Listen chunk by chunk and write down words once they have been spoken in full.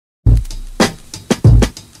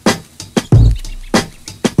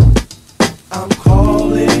I'm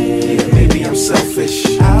calling. Yeah, maybe I'm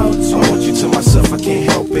selfish. I want you to myself, I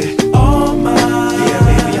can't help it. All mine. Yeah,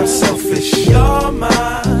 maybe I'm selfish. You're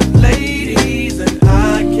my ladies and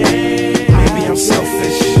I can't. Maybe I'm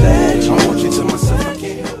selfish. I want you to myself, I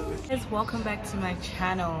can't help it. Guys, welcome back to my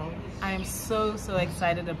channel. I am so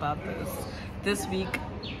excited about this. This week,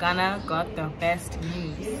 Ghana got the best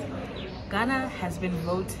news. Ghana has been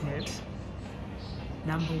voted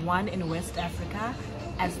 #1 in West Africa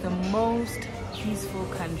as the most peaceful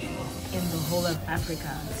country in the whole of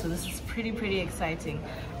Africa. So this is pretty exciting,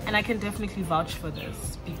 and I can definitely vouch for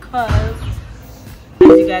this because,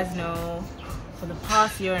 as you guys know, for the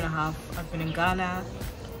past year and a half I've been in Ghana,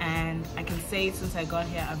 and I can say since I got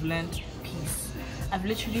here I've learned peace. I've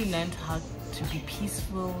literally learned how to be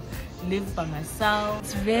peaceful, live by myself.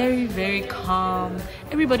 It's very calm.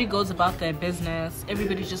 Everybody goes about their business.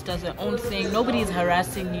 Everybody just does their own thing. Nobody is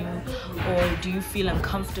harassing you or do you feel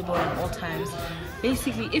uncomfortable at all times.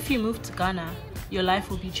 Basically, if you move to Ghana, your life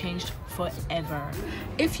will be changed forever.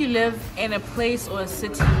 If you live in a place or a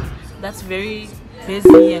city that's very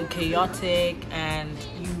busy and chaotic and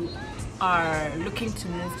you are looking to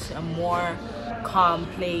move to a more calm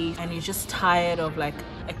place and you're just tired of like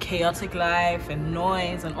a chaotic life and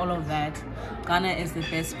noise and all of that, Ghana is the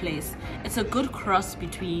best place. It's a good cross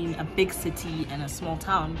between a big city and a small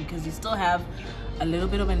town because you still have a little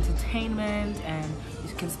bit of entertainment and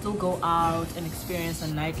you can still go out and experience a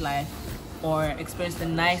nightlife or experience the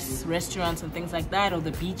nice restaurants and things like that, or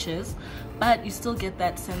the beaches, but you still get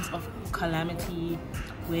that sense of calamity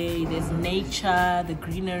where there's nature, the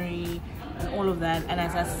greenery and all of that. And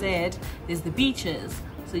as I said, there's the beaches,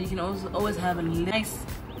 so you can also always have a nice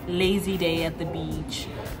lazy day at the beach,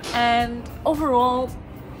 and overall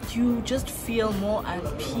you just feel more at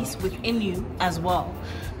peace within you as well.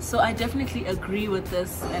 So I definitely agree with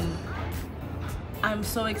this, and I'm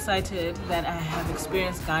so excited that I have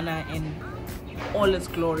experienced Ghana in all its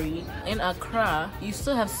glory. In Accra, you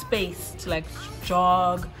still have space to like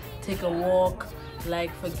jog, take a walk.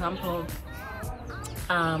 Like for example,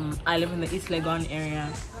 I live in the East Legon area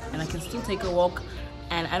and I can still take a walk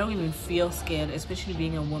and I don't even feel scared, especially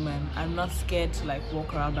being a woman. I'm not scared to like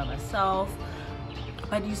walk around by myself.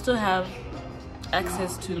 But you still have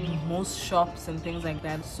access to most shops and things like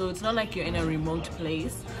that, so it's not like you're in a remote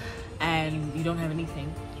place and you don't have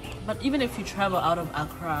anything. But even if you travel out of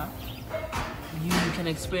Accra, you can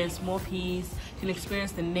experience more peace, you can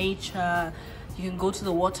experience the nature, you can go to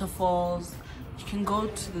the waterfalls, you can go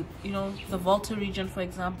to the, the Volta region, for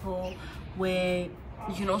example, where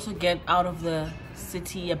you can also get out of the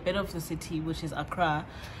city, a bit of the city, which is Accra.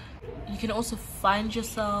 You can also find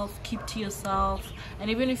yourself, keep to yourself, and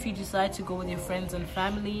even if you decide to go with your friends and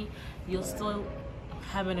family, you'll still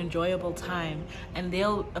have an enjoyable time, and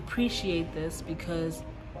they'll appreciate this because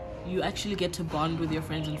you actually get to bond with your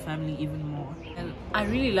friends and family even more. And I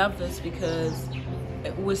really love this because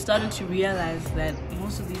we're starting to realize that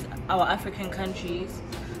most of our African countries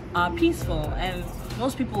are peaceful, and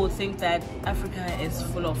most people would think that Africa is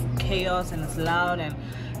full of chaos and it's loud and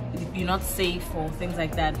you're not safe or things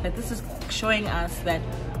like that. But this is showing us that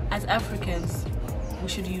as Africans we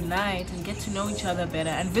should unite and get to know each other better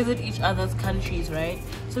and visit each other's countries, right?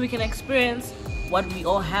 So we can experience what we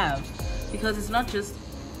all have, because it's not just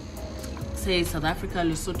say South Africa,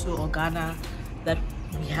 Lesotho or Ghana that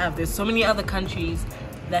we have. There's so many other countries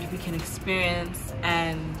that we can experience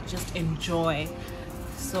and just enjoy.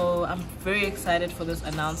 So I'm very excited for this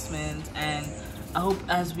announcement, and I hope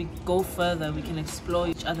as we go further we can explore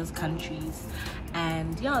each other's countries.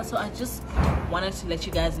 And yeah, so I just wanted to let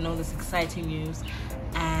you guys know this exciting news,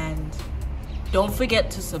 and don't forget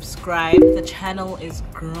to subscribe. The channel is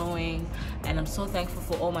growing and I'm so thankful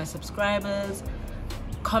for all my subscribers.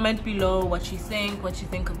 Comment below what you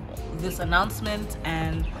think of this announcement,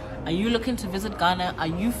 and are you looking to visit Ghana? Are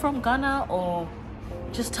you from Ghana? Or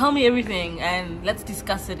just tell me everything and let's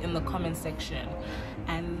discuss it in the comment section.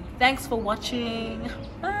 And thanks for watching.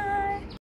 Bye.